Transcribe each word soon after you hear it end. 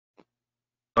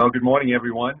Well, good morning,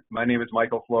 everyone. My name is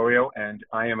Michael Florio, and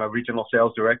I am a regional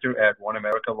sales director at One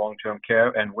America Long-Term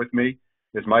Care. And with me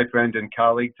is my friend and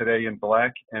colleague today in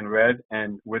black and red,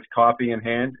 and with coffee in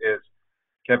hand is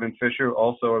Kevin Fisher,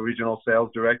 also a regional sales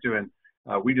director. And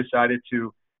we decided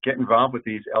to get involved with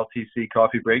these LTC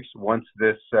coffee breaks once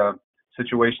this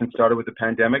situation started with the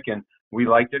pandemic, and we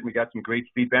liked it. And we got some great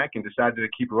feedback and decided to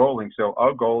keep rolling. So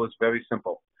our goal is very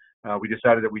simple. We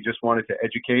decided that we just wanted to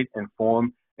educate,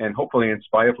 inform, and hopefully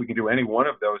inspire. If we can do any one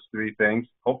of those three things,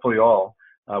 hopefully all,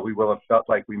 we will have felt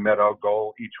like we met our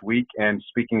goal each week. And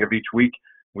speaking of each week,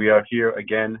 we are here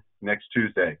again next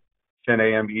Tuesday, 10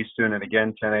 a.m. Eastern, and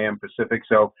again 10 a.m. Pacific.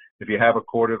 So if you have a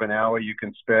quarter of an hour you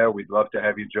can spare, we'd love to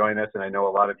have you join us, and I know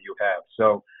a lot of you have.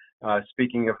 So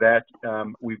speaking of that,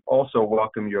 we've also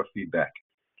welcomed your feedback.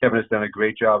 Kevin has done a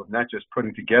great job of not just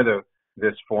putting together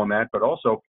this format, but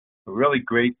also a really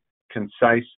great,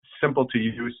 concise, simple to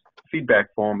use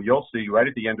feedback form you'll see right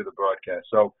at the end of the broadcast.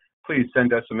 So please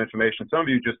send us some information. Some of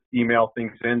you just email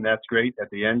things in. That's great. At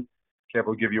the end, Kev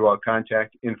will give you our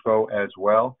contact info as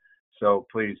well. So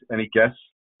please, any guests,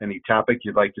 any topic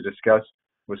you'd like to discuss,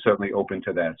 we're certainly open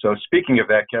to that. So speaking of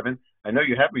that, Kevin, I know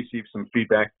you have received some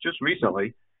feedback just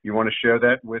recently. You want to share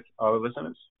that with our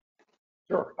listeners?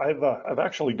 Sure. I've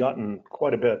actually gotten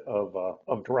quite a bit of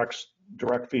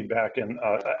direct feedback, and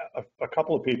a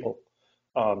couple of people,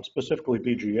 specifically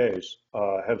BGAs,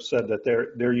 have said that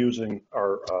they're using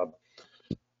our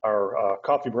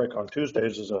coffee break on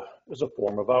Tuesdays as a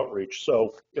form of outreach.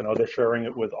 So they're sharing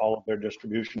it with all of their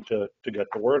distribution to get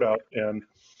the word out, and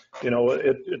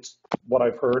it's what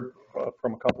I've heard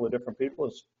from a couple of different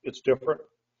people. It's different.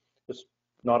 It's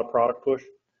not a product push.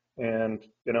 And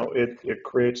it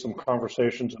creates some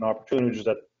conversations and opportunities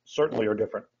that certainly are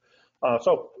different.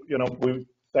 So we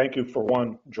thank you for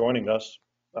one, joining us,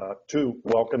 two,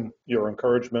 welcome your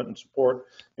encouragement and support,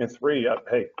 and three,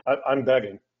 hey, I'm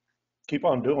begging, keep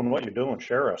on doing what you're doing,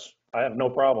 share us. I have no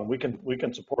problem. We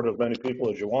can support as many people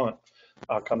as you want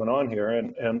coming on here.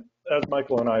 And as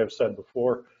Michael and I have said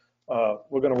before,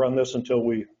 we're going to run this until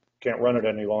we can't run it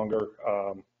any longer,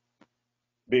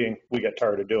 being we get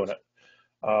tired of doing it.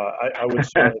 I would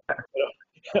say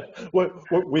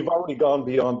we've already gone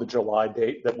beyond the July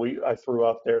date that I threw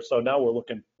out there. So now we're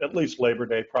looking at least Labor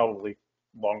Day, probably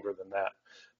longer than that.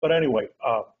 But anyway,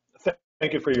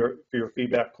 thank you for your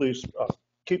feedback. Please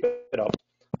keep it up.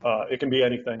 It can be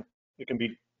anything. It can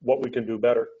be what we can do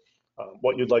better,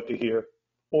 what you'd like to hear,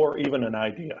 or even an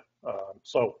idea.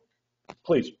 So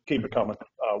please keep it coming.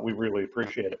 We really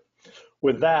appreciate it.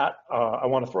 With that, I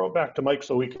want to throw it back to Mike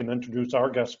so we can introduce our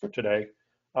guest for today.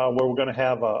 Where we're going to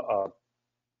have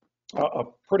a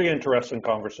pretty interesting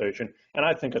conversation, and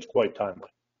I think it's quite timely.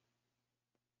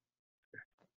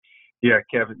 Yeah,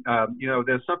 Kevin,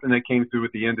 there's something that came through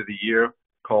at the end of the year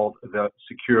called the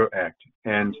Secure Act.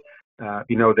 And,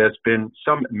 there's been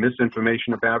some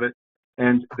misinformation about it,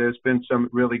 and there's been some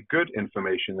really good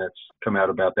information that's come out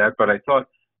about that. But I thought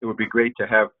it would be great to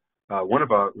have one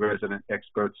of our resident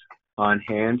experts on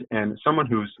hand, and someone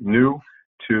who's new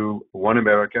to One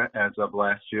America as of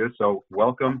last year. So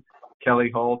welcome,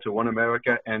 Kelly Hall, to One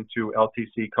America and to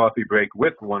LTC Coffee Break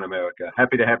with One America.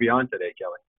 Happy to have you on today,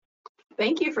 Kelly.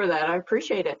 Thank you for that. I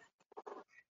appreciate it.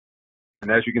 And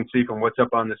as you can see from what's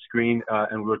up on the screen,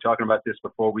 and we were talking about this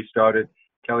before we started,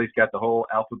 Kelly's got the whole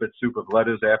alphabet soup of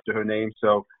letters after her name.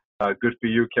 So good for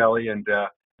you, Kelly. And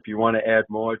if you want to add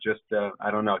more, just,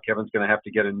 I don't know, Kevin's going to have to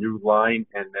get a new line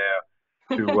in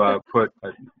there to put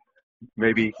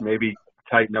maybe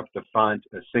tighten up the font,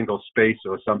 a single space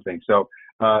or something. So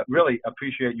really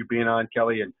appreciate you being on,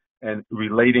 Kelly, and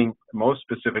relating most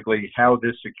specifically how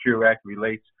this Secure Act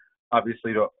relates,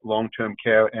 obviously, to long-term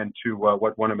care and to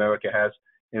what One America has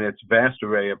in its vast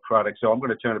array of products. So I'm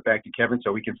going to turn it back to Kevin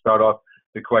so we can start off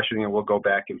the questioning, and we'll go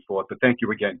back and forth. But thank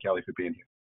you again, Kelly, for being here.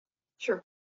 Sure.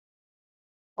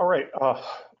 All right.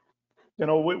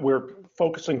 We're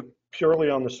focusing purely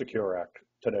on the Secure Act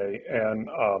today, and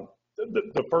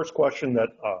the first question that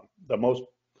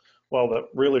that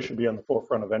really should be on the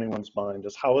forefront of anyone's mind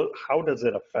is how does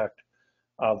it affect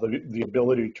the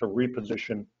ability to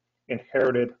reposition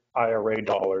inherited IRA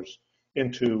dollars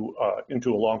into a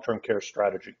long-term care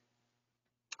strategy?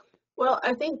 Well,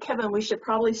 I think, Kevin, we should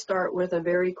probably start with a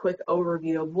very quick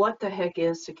overview of what the heck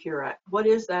is Secure Act. What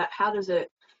is that? How does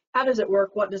it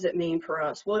work? What does it mean for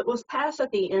us? Well, it was passed at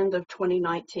the end of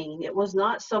 2019. It was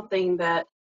not something that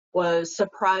was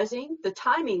surprising. The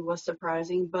timing was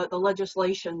surprising, but the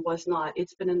legislation was not.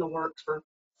 It's been in the works for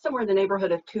somewhere in the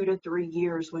neighborhood of 2 to 3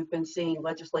 years. We've been seeing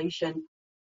legislation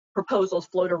proposals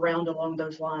float around along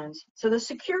those lines. So the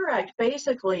Secure Act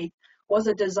basically was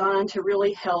a design to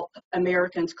really help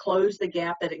Americans close the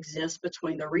gap that exists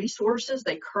between the resources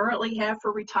they currently have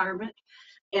for retirement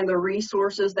and the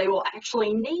resources they will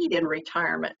actually need in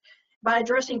retirement by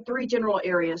addressing three general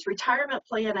areas: retirement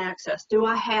plan access. Do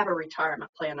I have a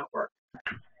retirement plan at work?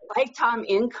 Lifetime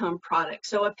income product,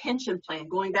 so a pension plan,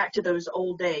 going back to those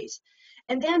old days.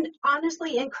 And then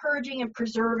honestly encouraging and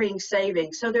preserving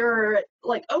savings. So there are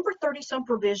like over 30 some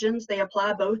provisions. They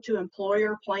apply both to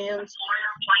employer plans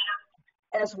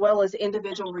as well as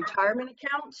individual retirement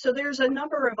accounts. So there's a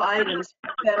number of items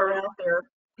that are out there.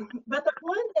 But the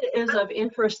one that is of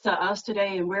interest to us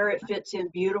today and where it fits in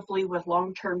beautifully with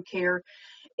long-term care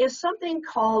is something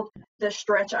called the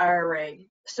Stretch IRA.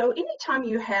 So anytime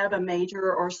you have a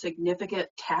major or significant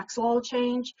tax law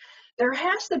change, there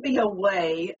has to be a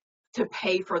way to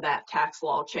pay for that tax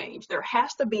law change. There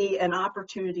has to be an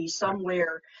opportunity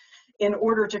somewhere in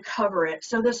order to cover it.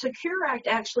 So the Secure Act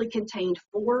actually contained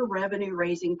 4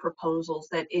 revenue-raising proposals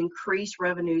that increase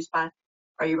revenues by,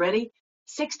 are you ready?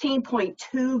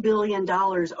 $16.2 billion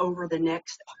over the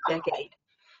next decade.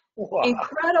 Wow.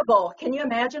 Incredible. Can you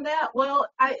imagine that? Well,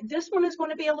 this one is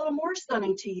going to be a little more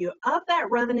stunning to you. Of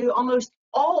that revenue, almost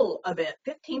all of it,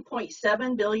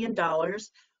 $15.7 billion,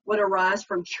 would arise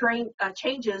from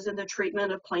changes in the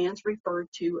treatment of plans referred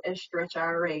to as stretch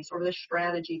IRAs, or the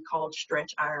strategy called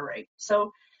stretch IRA.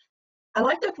 So I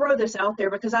like to throw this out there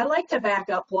because I like to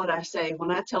back up what I say.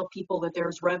 When I tell people that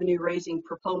there's revenue raising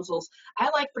proposals,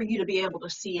 I like for you to be able to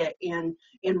see it in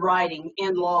writing,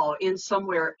 in law, in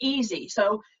somewhere easy.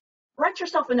 So write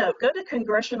yourself a note, go to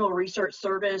Congressional Research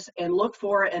Service and look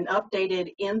for an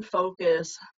updated In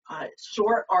Focus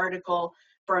short article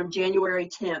from January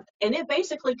 10th. And it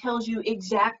basically tells you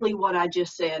exactly what I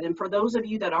just said. And for those of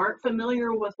you that aren't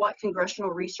familiar with what Congressional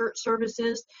Research Service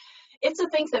is, it's the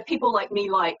things that people like me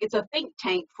like. It's a think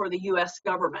tank for the U.S.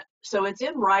 government. So it's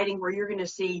in writing where you're going to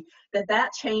see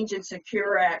that change in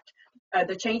Secure Act,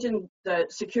 the change in the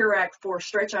Secure Act for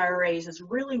stretch IRAs is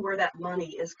really where that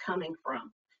money is coming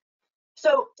from.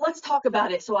 So let's talk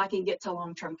about it so I can get to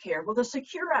long-term care. Well, the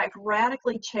Secure Act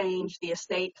radically changed the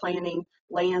estate planning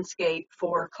landscape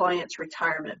for clients'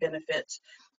 retirement benefits.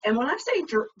 And when I say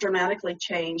dramatically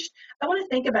changed, I want to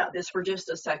think about this for just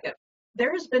a second.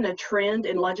 There has been a trend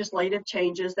in legislative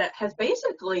changes that has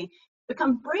basically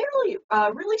become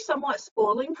really somewhat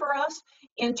spoiling for us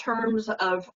in terms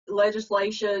of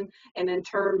legislation and in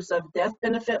terms of death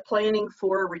benefit planning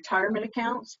for retirement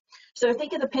accounts. So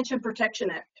think of the Pension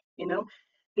Protection Act.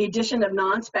 The addition of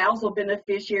non-spousal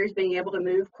beneficiaries being able to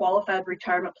move qualified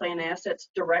retirement plan assets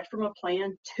direct from a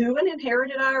plan to an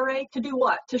inherited IRA to do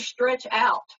what? To stretch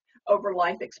out over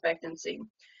life expectancy.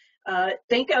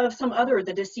 Think of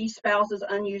the deceased spouse's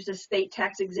unused estate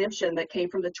tax exemption that came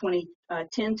from the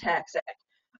 2010 Tax Act.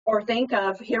 Or think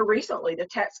of here recently the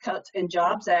Tax Cuts and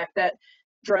Jobs Act that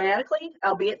dramatically,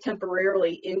 albeit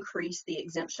temporarily, increased the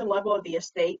exemption level of the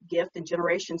estate, gift, and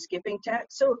generation skipping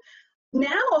tax. So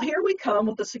now here we come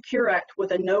with the Secure Act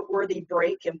with a noteworthy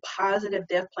break in positive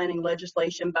death planning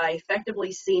legislation by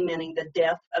effectively cementing the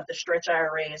death of the stretch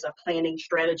IRA as a planning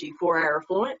strategy for our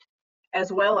affluent,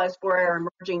 as well as for our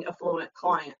emerging affluent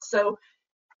clients. So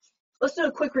let's do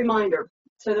a quick reminder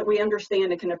so that we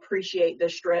understand and can appreciate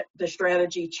the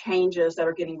strategy changes that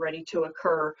are getting ready to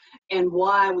occur and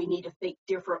why we need to think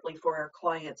differently for our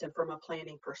clients and from a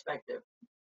planning perspective.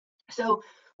 So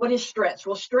what is stretch?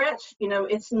 Well, stretch,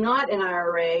 it's not an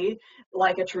IRA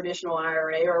like a traditional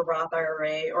IRA or a Roth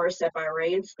IRA or a SEP IRA.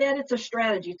 Instead, it's a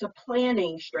strategy. It's a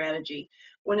planning strategy.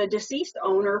 When a deceased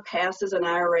owner passes an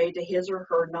IRA to his or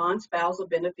her non-spousal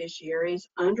beneficiaries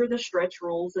under the stretch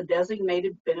rules, the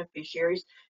designated beneficiaries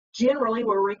generally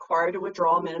were required to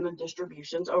withdraw minimum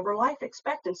distributions over life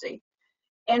expectancy.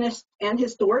 And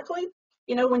historically,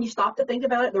 when you stop to think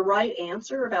about it, the right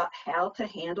answer about how to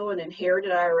handle an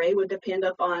inherited IRA would depend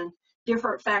upon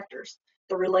different factors: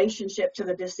 the relationship to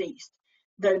the deceased,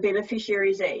 the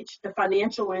beneficiary's age, the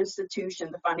financial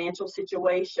institution, the financial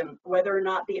situation, whether or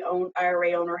not the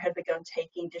IRA owner had begun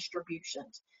taking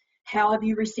distributions. How have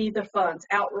you received the funds,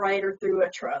 outright or through a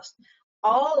trust?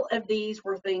 All of these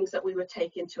were things that we would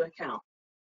take into account.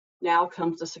 Now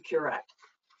comes the Secure Act.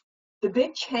 The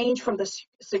big change from the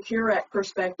Secure Act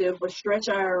perspective with stretch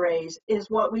IRAs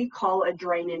is what we call a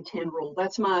drain in 10 rule.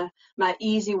 That's my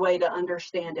easy way to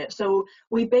understand it. So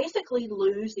we basically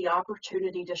lose the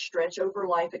opportunity to stretch over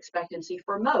life expectancy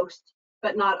for most,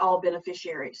 but not all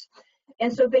beneficiaries.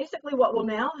 And so basically what will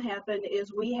now happen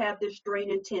is we have this drain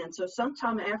in 10. So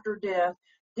sometime after death,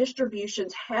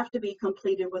 distributions have to be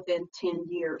completed within 10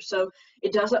 years. So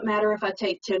it doesn't matter if I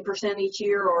take 10% each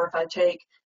year or if I take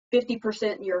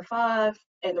 50% in year 5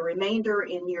 and the remainder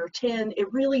in year 10,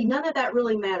 none of that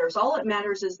really matters. All it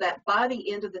matters is that by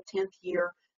the end of the 10th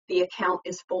year, the account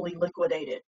is fully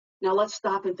liquidated. Now let's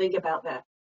stop and think about that.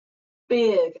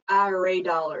 Big IRA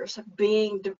dollars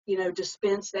being,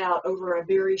 dispensed out over a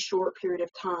very short period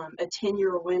of time, a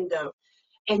 10-year window.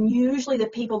 And usually the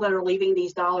people that are leaving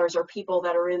these dollars are people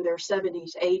that are in their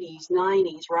 70s, 80s,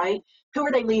 90s, right? Who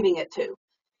are they leaving it to?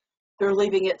 They're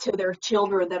leaving it to their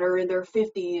children that are in their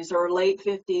 50s or late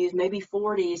 50s, maybe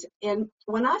 40s. And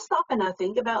when I stop and I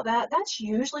think about that, that's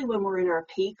usually when we're in our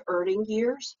peak earning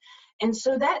years. And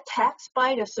so that tax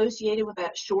bite associated with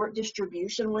that short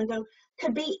distribution window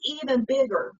could be even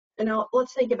bigger. And now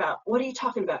let's think about, what are you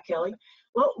talking about, Kelly?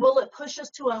 Well, will it push us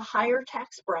to a higher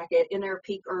tax bracket in our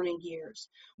peak earning years?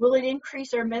 Will it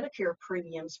increase our Medicare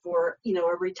premiums for, a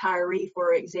retiree,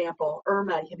 for example?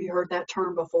 IRMAA, have you heard that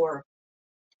term before?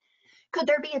 Could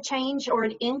there be a change or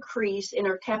an increase in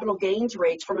our capital gains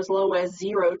rates from as low as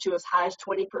 0 to as high as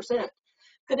 20%?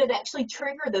 Could it actually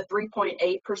trigger the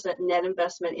 3.8% net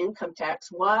investment income tax?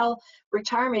 While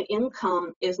retirement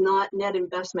income is not net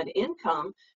investment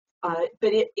income, but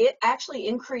it actually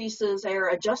increases our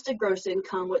adjusted gross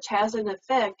income, which has an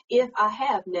effect if I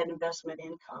have net investment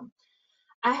income.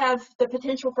 I have the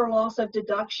potential for loss of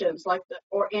deductions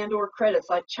or credits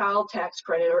like child tax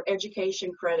credit or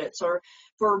education credits, or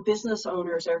for business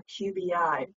owners or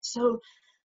QBI. So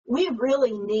we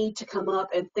really need to come up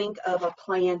and think of a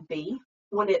plan B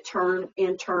when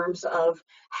in terms of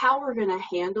how we're going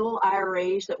to handle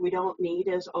IRAs that we don't need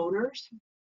as owners.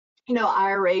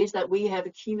 IRAs that we have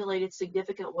accumulated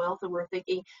significant wealth and we're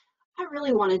thinking, I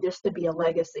really wanted this to be a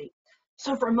legacy.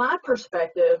 So from my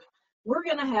perspective, we're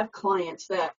going to have clients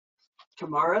that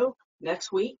tomorrow,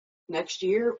 next week, next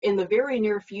year, in the very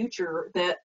near future,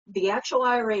 that the actual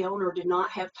IRA owner did not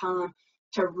have time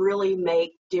to really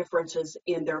make differences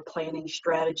in their planning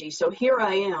strategy. So here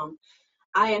I am.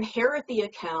 I inherit the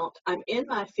account. I'm in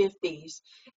my 50s,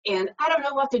 and I don't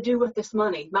know what to do with this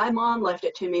money. My mom left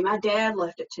it to me. My dad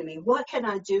left it to me. What can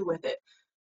I do with it?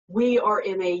 We are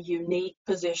in a unique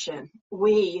position.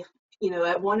 We,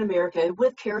 at One America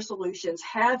with Care Solutions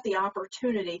have the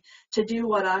opportunity to do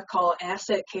what I call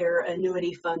asset care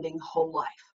annuity funding whole life.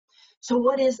 So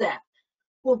what is that?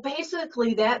 Well,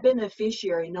 basically that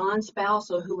beneficiary,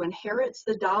 non-spousal, who inherits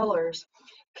the dollars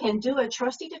can do a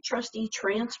trustee-to-trustee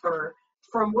transfer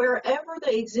from wherever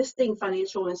the existing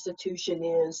financial institution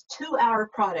is to our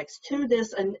products, to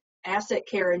this asset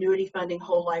care annuity funding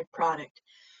whole life product.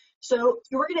 So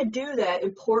we're going to do that,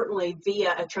 importantly,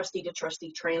 via a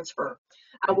trustee-to-trustee transfer.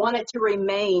 I want it to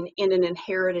remain in an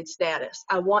inherited status.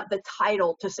 I want the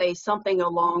title to say something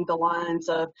along the lines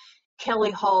of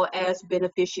Kelly Hall as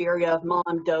beneficiary of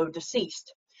Mom Doe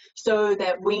deceased, so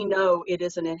that we know it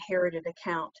is an inherited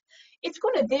account. It's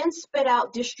going to then spit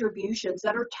out distributions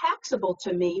that are taxable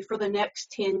to me for the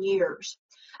next 10 years.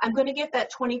 I'm going to get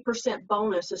that 20%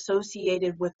 bonus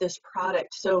associated with this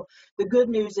product. So the good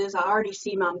news is I already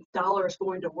see my dollars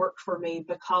going to work for me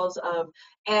because of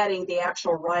adding the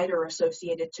actual rider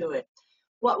associated to it.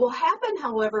 What will happen,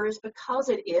 however, is because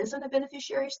it is in a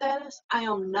beneficiary status, I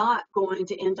am not going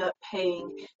to end up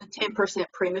paying the 10%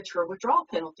 premature withdrawal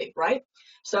penalty, right?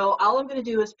 So all I'm going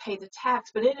to do is pay the tax,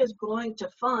 but it is going to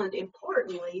fund,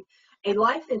 importantly, a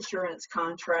life insurance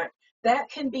contract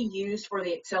that can be used for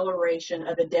the acceleration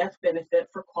of a death benefit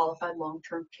for qualified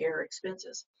long-term care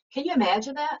expenses. Can you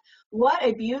imagine that? What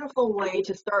a beautiful way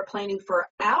to start planning for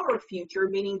our future,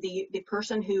 meaning the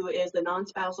person who is the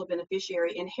non-spousal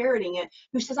beneficiary inheriting it,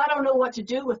 who says, I don't know what to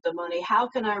do with the money. How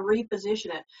can I reposition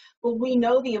it? Well, we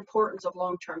know the importance of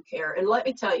long-term care. And let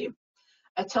me tell you,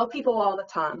 I tell people all the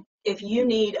time, if you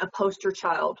need a poster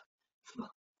child,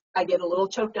 I get a little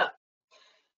choked up.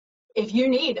 If you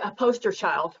need a poster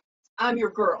child, I'm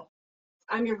your girl.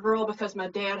 I'm your girl because my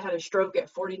dad had a stroke at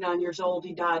 49 years old.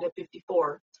 He died at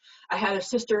 54. I had a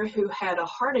sister who had a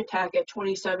heart attack at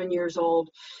 27 years old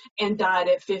and died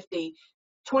at 50.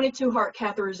 22 heart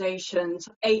catheterizations,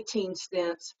 18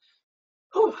 stents,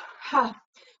 11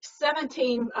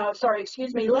 eye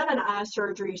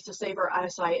surgeries to save her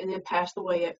eyesight, and then passed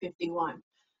away at 51.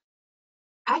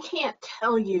 I can't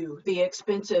tell you the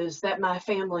expenses that my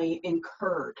family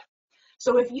incurred.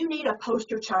 So if you need a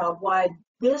poster child why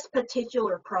this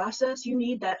particular process, you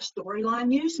need that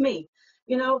storyline, use me.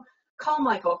 Call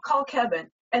Michael, call Kevin,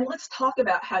 and let's talk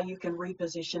about how you can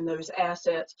reposition those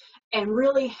assets and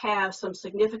really have some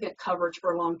significant coverage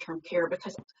for long-term care,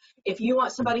 because if you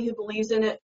want somebody who believes in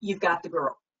it, you've got the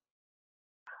girl.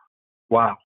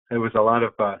 Wow. It was a lot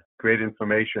of great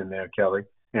information there, Kelly,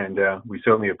 and we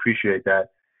certainly appreciate that.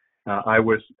 I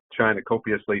was trying to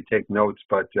copiously take notes,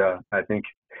 but I think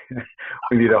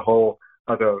we need a whole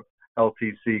other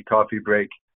LTC coffee break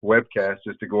webcast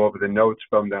just to go over the notes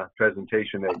from the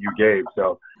presentation that you gave.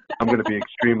 So I'm going to be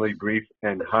extremely brief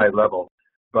and high level.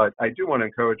 But I do want to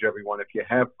encourage everyone, if you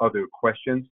have other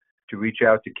questions, to reach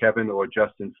out to Kevin or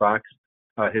Justin Fox,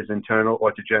 his internal,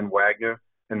 or to Jen Wagner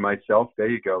and myself. There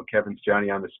you go. Kevin's Johnny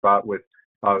on the spot with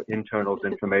internals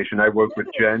information. I work with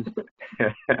Jen.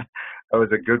 That was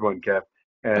a good one, Kev.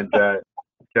 And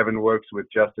Kevin works with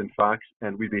Justin Fox,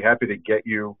 and we'd be happy to get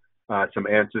you some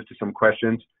answers to some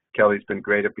questions. Kelly's been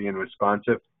great at being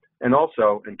responsive. And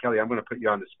also, and Kelly, I'm going to put you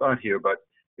on the spot here, but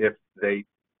if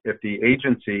the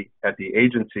agency at the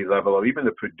agency level, or even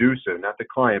the producer, not the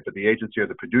client, but the agency or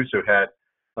the producer had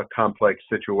a complex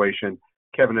situation,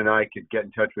 Kevin and I could get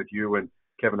in touch with you, and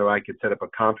Kevin and I could set up a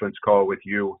conference call with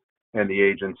you and the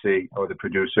agency or the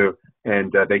producer,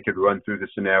 and they could run through the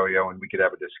scenario and we could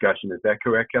have a discussion. Is that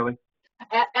correct, Kelly?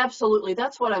 Absolutely.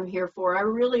 That's what I'm here for. I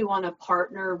really want to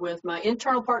partner with my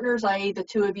internal partners, i.e. the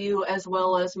two of you, as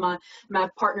well as my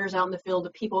partners out in the field, the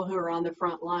people who are on the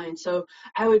front line. So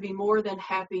I would be more than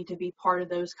happy to be part of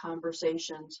those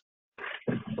conversations.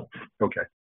 Okay.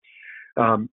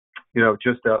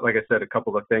 Just like I said, a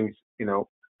couple of things,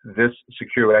 this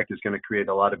Secure Act is going to create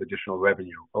a lot of additional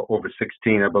revenue, over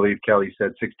 16, I believe Kelly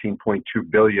said 16.2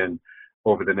 billion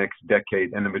over the next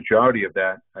decade. And the majority of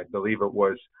that, I believe it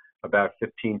was about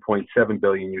 15.7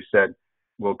 billion, you said,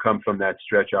 will come from that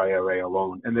stretch IRA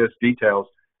alone. And there's details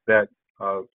that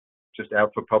are just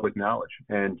out for public knowledge.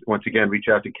 And once again, reach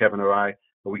out to Kevin or I,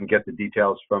 or we can get the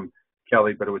details from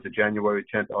Kelly, but it was a January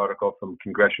 10th article from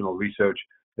Congressional Research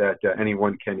that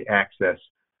anyone can access.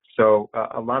 So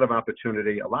a lot of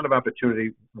opportunity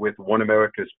with One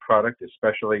America's product,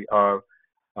 especially our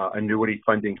annuity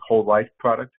funding whole life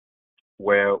product,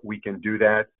 where we can do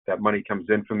that. That money comes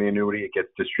in from the annuity. It gets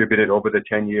distributed over the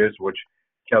 10 years, which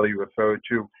Kelly referred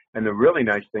to. And the really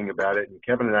nice thing about it, and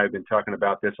Kevin and I have been talking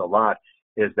about this a lot,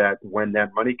 is that when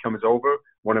that money comes over,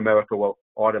 One America will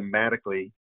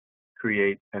automatically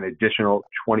create an additional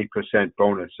 20%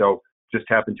 bonus. So just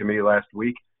happened to me last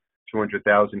week,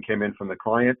 200,000 came in from the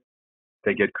client.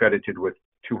 They get credited with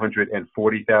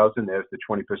 240,000. There's the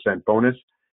 20% bonus.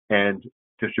 And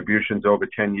distributions over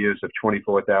 10 years of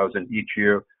 24,000 each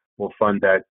year will fund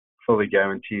that fully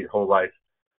guaranteed whole life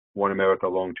One America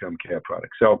long-term care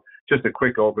product. So just a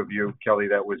quick overview, Kelly,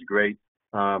 that was great.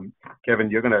 Kevin,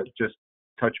 you're going to just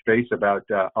touch base about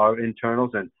our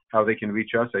internals and how they can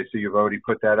reach us. I see you've already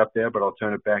put that up there, but I'll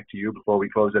turn it back to you before we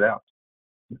close it out.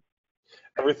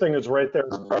 Everything is right there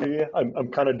in front of you. I'm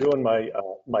kind of doing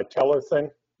my teller thing,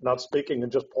 not speaking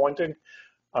and just pointing.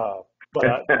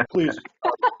 But please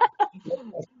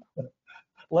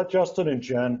let Justin and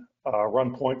Jen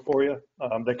run point for you.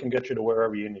 They can get you to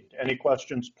wherever you need. Any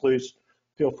questions, please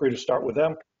feel free to start with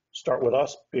them. Start with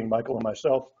us, being Michael and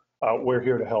myself. We're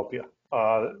here to help you.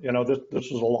 This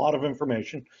is a lot of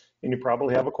information, and you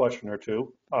probably have a question or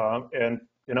two. And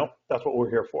that's what we're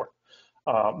here for.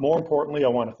 More importantly, I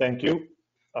want to thank you.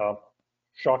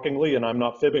 Shockingly, and I'm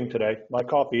not fibbing today, my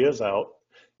coffee is out,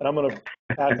 and I'm going to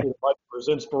ask you for his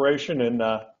inspiration and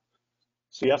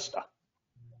siesta.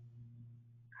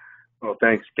 Well,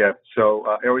 thanks, Kev. So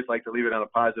I always like to leave it on a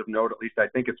positive note. At least I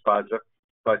think it's positive.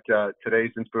 But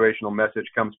today's inspirational message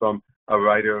comes from a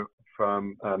writer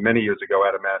from many years ago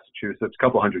out of Massachusetts, a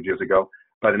couple hundred years ago,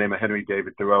 by the name of Henry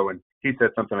David Thoreau. And he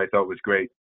said something I thought was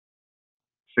great.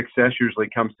 Success usually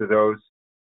comes to those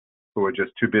who are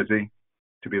just too busy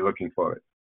to be looking for it.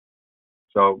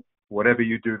 So whatever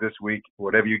you do this week,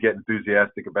 whatever you get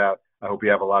enthusiastic about, I hope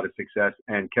you have a lot of success.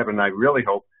 And Kevin and I really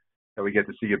hope that we get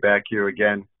to see you back here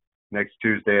again next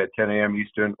Tuesday at 10 a.m.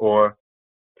 Eastern or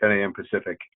 10 a.m.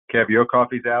 Pacific. Kev, your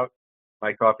coffee's out.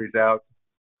 My coffee's out.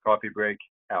 Coffee break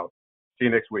out. See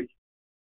you next week.